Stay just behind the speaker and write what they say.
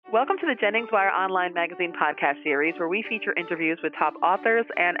Welcome to the Jennings Wire Online Magazine podcast series, where we feature interviews with top authors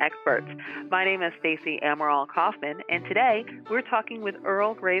and experts. My name is Stacey Amaral Kaufman, and today we're talking with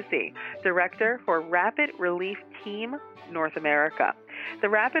Earl Gracie, Director for Rapid Relief Team North America. The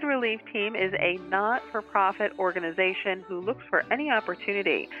Rapid Relief Team is a not-for-profit organization who looks for any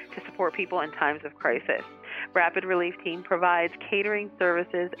opportunity to support people in times of crisis. Rapid Relief Team provides catering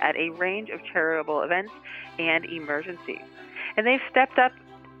services at a range of charitable events and emergencies. And they've stepped up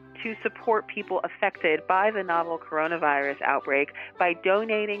to support people affected by the novel coronavirus outbreak by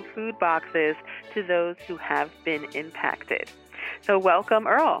donating food boxes to those who have been impacted. So welcome,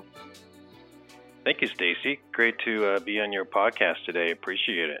 Earl. Thank you, Stacey. Great to be on your podcast today.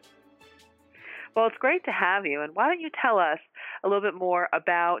 Appreciate it. Well, it's great to have you. And why don't you tell us a little bit more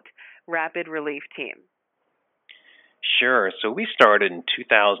about Rapid Relief Team? Sure. So we started in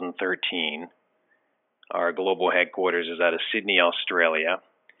 2013. Our global headquarters is out of Sydney, Australia.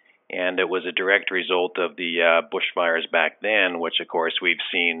 And it was a direct result of the bushfires back then, which, of course, we've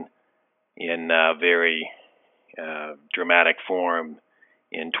seen in very dramatic form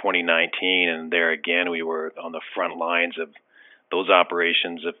in 2019. And there again, we were on the front lines of those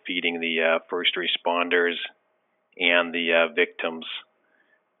operations of feeding the first responders and the victims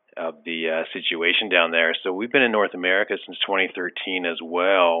of the situation down there. So we've been in North America since 2013 as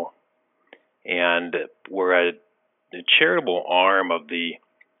well. And we're a charitable arm of the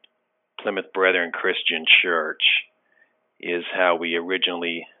Plymouth Brethren Christian Church is how we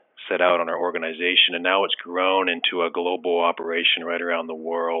originally set out on our organization, and now it's grown into a global operation right around the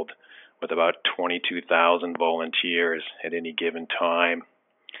world with about 22,000 volunteers at any given time.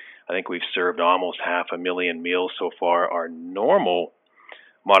 I think we've served almost 500,000 meals so far. Our normal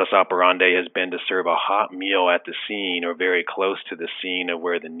modus operandi has been to serve a hot meal at the scene or very close to the scene of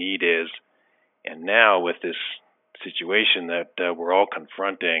where the need is. And now with this situation that we're all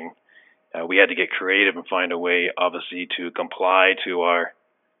confronting, we had to get creative and find a way, obviously, to comply to our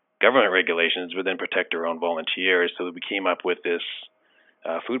government regulations, but then protect our own volunteers. So we came up with this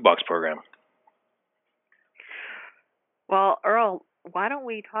food box program. Well, Earl, why don't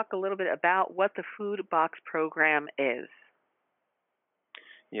we talk a little bit about what the food box program is?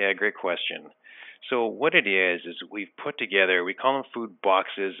 Yeah, great question. So what it is we've put together, we call them food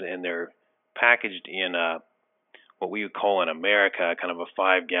boxes, and they're packaged in what we would call in America kind of a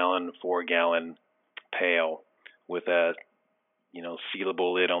 5-gallon, 4-gallon pail with a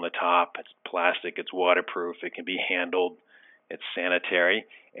sealable lid on the top. It's plastic, it's waterproof, it can be handled, it's sanitary.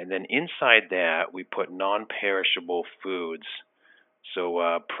 And then inside that we put non-perishable foods,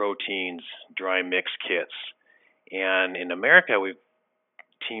 so proteins, dry mix kits. And in America we've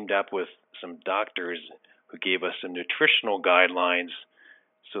teamed up with some doctors who gave us some nutritional guidelines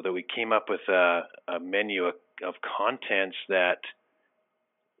so that we came up with a menu of contents that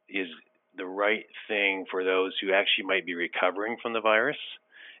is the right thing for those who actually might be recovering from the virus,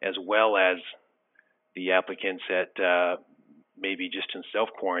 as well as the applicants that maybe just in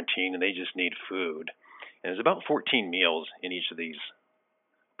self-quarantine and they just need food. And there's about 14 meals in each of these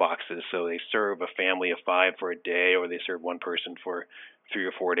boxes. So they serve a family of 5 for a day, or they serve one person for 3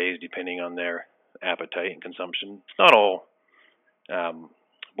 or 4 days, depending on their appetite and consumption. It's not all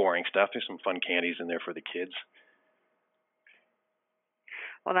boring stuff. There's some fun candies in there for the kids.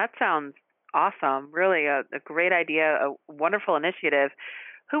 Well, that sounds awesome. Really a great idea, a wonderful initiative.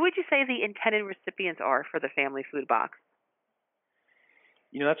 Who would you say the intended recipients are for the family food box?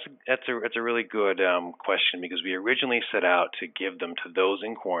 That's a really good question, because we originally set out to give them to those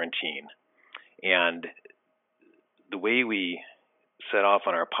in quarantine. And the way we set off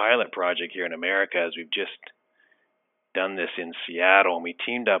on our pilot project here in America is we've just done this in Seattle, and we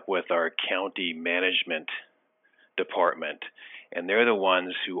teamed up with our county management department, and they're the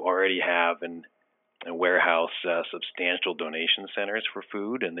ones who already have and warehouse substantial donation centers for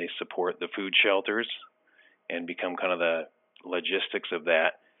food, and they support the food shelters and become kind of the logistics of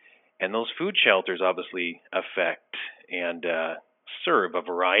that. And those food shelters obviously affect and serve a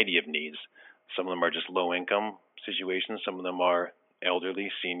variety of needs. Some of them are just low-income situations. Some of them are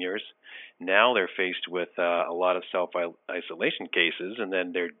elderly, seniors. Now they're faced with a lot of self-isolation cases, and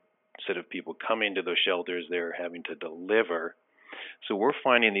then they're, instead of people coming to those shelters, they're having to deliver. So we're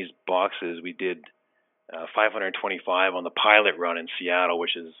finding these boxes. We did 525 on the pilot run in Seattle,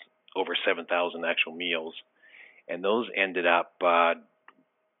 which is over 7,000 actual meals. And those ended up,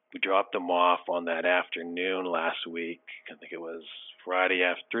 we dropped them off on that afternoon last week. I think it was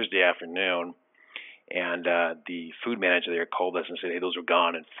Thursday afternoon. And the food manager there called us and said, hey, those were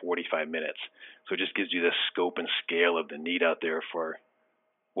gone in 45 minutes. So it just gives you the scope and scale of the need out there for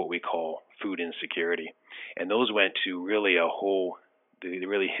what we call food insecurity. And those went to really a whole they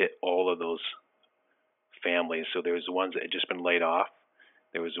really hit all of those families. So there was the ones that had just been laid off.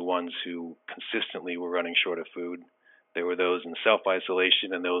 There was the ones who consistently were running short of food. There were those in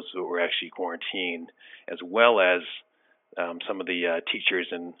self-isolation and those who were actually quarantined, as well as some of the teachers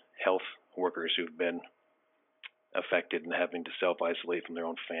and health workers who've been affected and having to self-isolate from their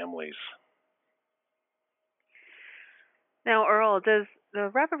own families. Now, Earl, does the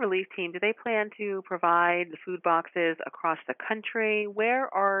Rapid Relief Team, do they plan to provide the food boxes across the country?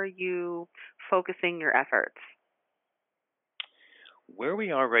 Where are you focusing your efforts? Where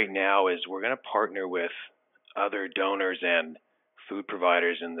we are right now is we're going to partner with other donors and food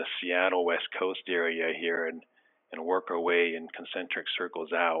providers in the Seattle West Coast area here and work our way in concentric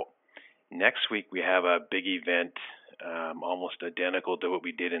circles out. Next week we have a big event almost identical to what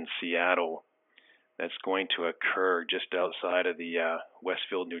we did in Seattle that's going to occur just outside of the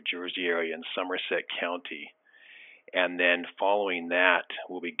Westfield, New Jersey area in Somerset County. And then following that,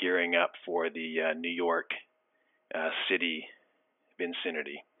 we'll be gearing up for the New York City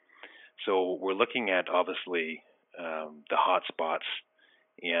vicinity. So we're looking at, obviously, the hot spots,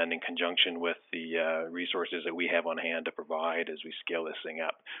 and in conjunction with the resources that we have on hand to provide as we scale this thing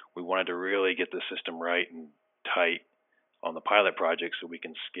up. We wanted to really get the system right and tight on the pilot project so we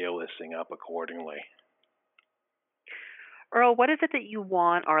can scale this thing up accordingly. Earl, what is it that you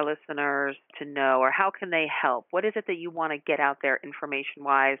want our listeners to know, or how can they help? What is it that you want to get out there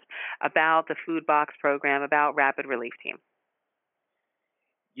information-wise about the Food Box program, about Rapid Relief Team?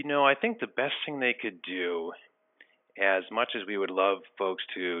 You know, I think the best thing they could do, as much as we would love folks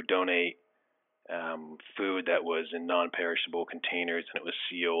to donate food that was in non-perishable containers and it was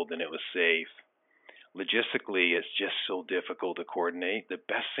sealed and it was safe, logistically it's just so difficult to coordinate. The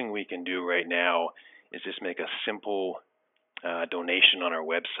best thing we can do right now is just make a simple donation on our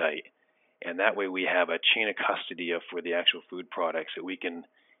website, and that way we have a chain of custody for the actual food products that we can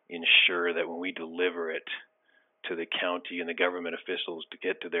ensure that when we deliver it to the county and the government officials to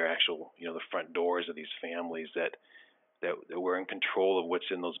get to their actual, the front doors of these families, that we're in control of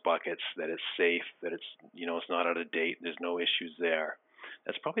what's in those buckets, that it's safe, that it's, it's not out of date, there's no issues there.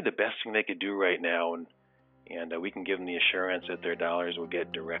 That's probably the best thing they could do right now, and we can give them the assurance that their dollars will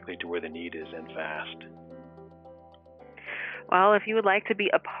get directly to where the need is and fast. Well, if you would like to be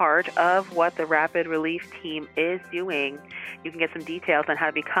a part of what the Rapid Relief Team is doing, you can get some details on how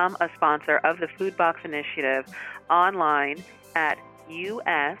to become a sponsor of the Food Box Initiative online at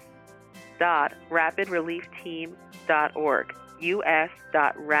us.rapidreliefteam.org,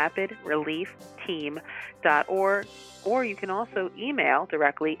 us.rapidreliefteam.org, or you can also email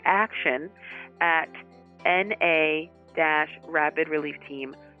directly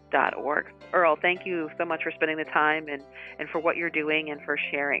action@na-rapidreliefteam.org. Earl, thank you so much for spending the time and for what you're doing and for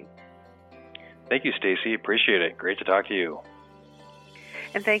sharing. Thank you, Stacy. Appreciate it. Great to talk to you.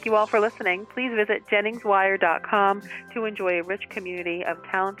 And thank you all for listening. Please visit JenningsWire.com to enjoy a rich community of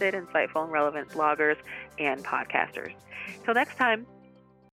talented, insightful, and relevant bloggers and podcasters. Till next time,